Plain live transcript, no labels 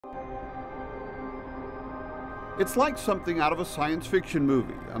It's like something out of a science fiction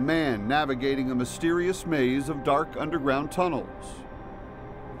movie, a man navigating a mysterious maze of dark underground tunnels.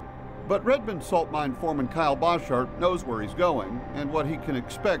 But Redmond salt mine foreman Kyle Boschart knows where he's going and what he can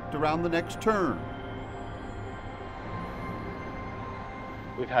expect around the next turn.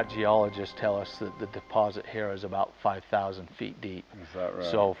 We've had geologists tell us that the deposit here is about 5,000 feet deep. Is that right?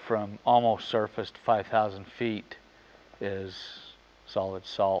 So from almost surface to 5,000 feet is solid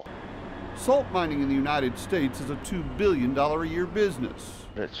salt. Salt mining in the United States is a $2 billion a year business.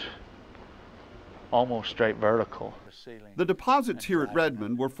 It's almost straight vertical. The deposits here at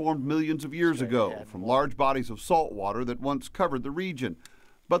Redmond were formed millions of years ago from large bodies of salt water that once covered the region.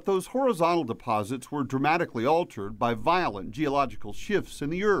 But those horizontal deposits were dramatically altered by violent geological shifts in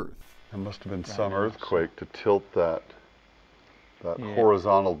the earth. There must have been some earthquake to tilt that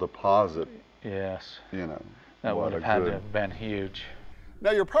horizontal deposit. Yes. You know, that would have had to have been huge.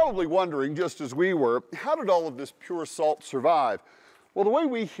 Now you're probably wondering, just as we were, how did all of this pure salt survive? Well, the way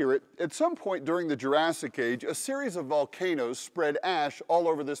we hear it, at some point during the Jurassic Age, a series of volcanoes spread ash all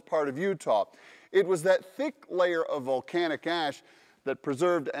over this part of Utah. It was that thick layer of volcanic ash that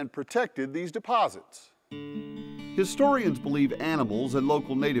preserved and protected these deposits. Historians believe animals and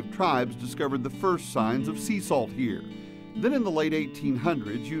local native tribes discovered the first signs of sea salt here. Then in the late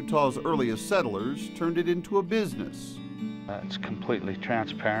 1800s, Utah's earliest settlers turned it into a business. It's completely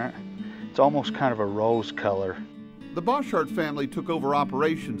transparent. It's almost kind of a rose color. The Boschart family took over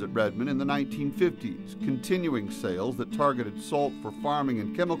operations at Redmond in the 1950s, continuing sales that targeted salt for farming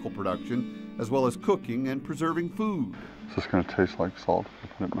and chemical production, as well as cooking and preserving food. Is this going to taste like salt if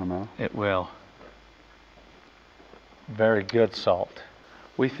I put it in my mouth? It will. Very good salt.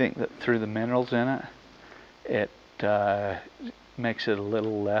 We think that through the minerals in it, it makes it a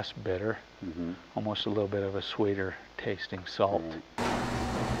little less bitter, almost a little bit of a sweeter tasting salt.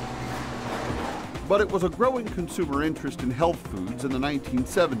 But it was a growing consumer interest in health foods in the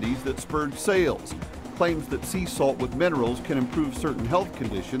 1970s that spurred sales. Claims that sea salt with minerals can improve certain health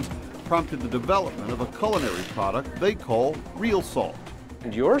conditions prompted the development of a culinary product they call real salt.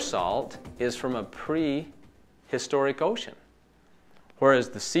 And your salt is from a prehistoric ocean, whereas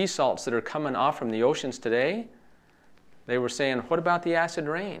the sea salts that are coming off from the oceans today, they were saying, what about the acid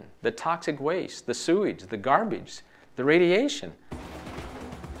rain, the toxic waste, the sewage, the garbage, the radiation?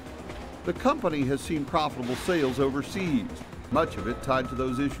 The company has seen profitable sales overseas, much of it tied to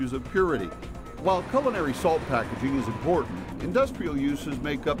those issues of purity. While culinary salt packaging is important, industrial uses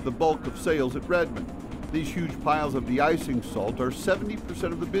make up the bulk of sales at Redmond. These huge piles of de-icing salt are 70%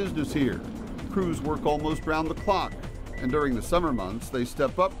 of the business here. Crews work almost round the clock, and during the summer months they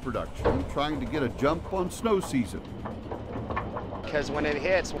step up production, trying to get a jump on snow season. Because when it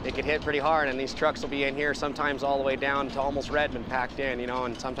hits, it can hit pretty hard, and these trucks will be in here sometimes all the way down to almost Redmond packed in, you know,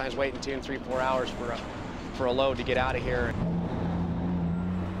 and sometimes waiting 2 and 3, 4 hours for a load to get out of here.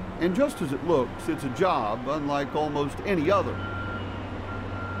 And just as it looks, it's a job unlike almost any other.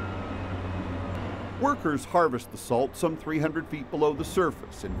 Workers harvest the salt some 300 feet below the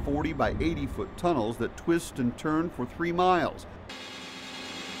surface in 40 by 80 foot tunnels that twist and turn for 3 miles.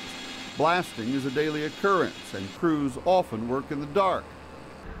 Blasting is a daily occurrence, and crews often work in the dark.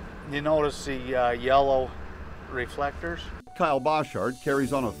 You notice the yellow reflectors? Kyle Boschart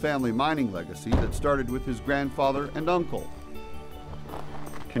carries on a family mining legacy that started with his grandfather and uncle.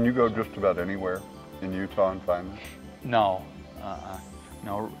 Can you go just about anywhere in Utah and find this? No,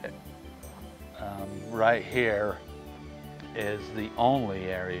 no. Right here is the only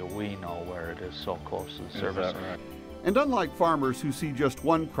area we know where it is so close to the surface. Is that right? And unlike farmers who see just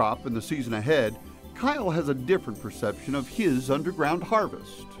one crop in the season ahead, Kyle has a different perception of his underground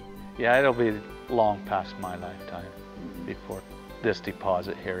harvest. Yeah, it'll be long past my lifetime before this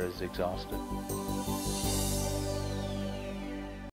deposit here is exhausted.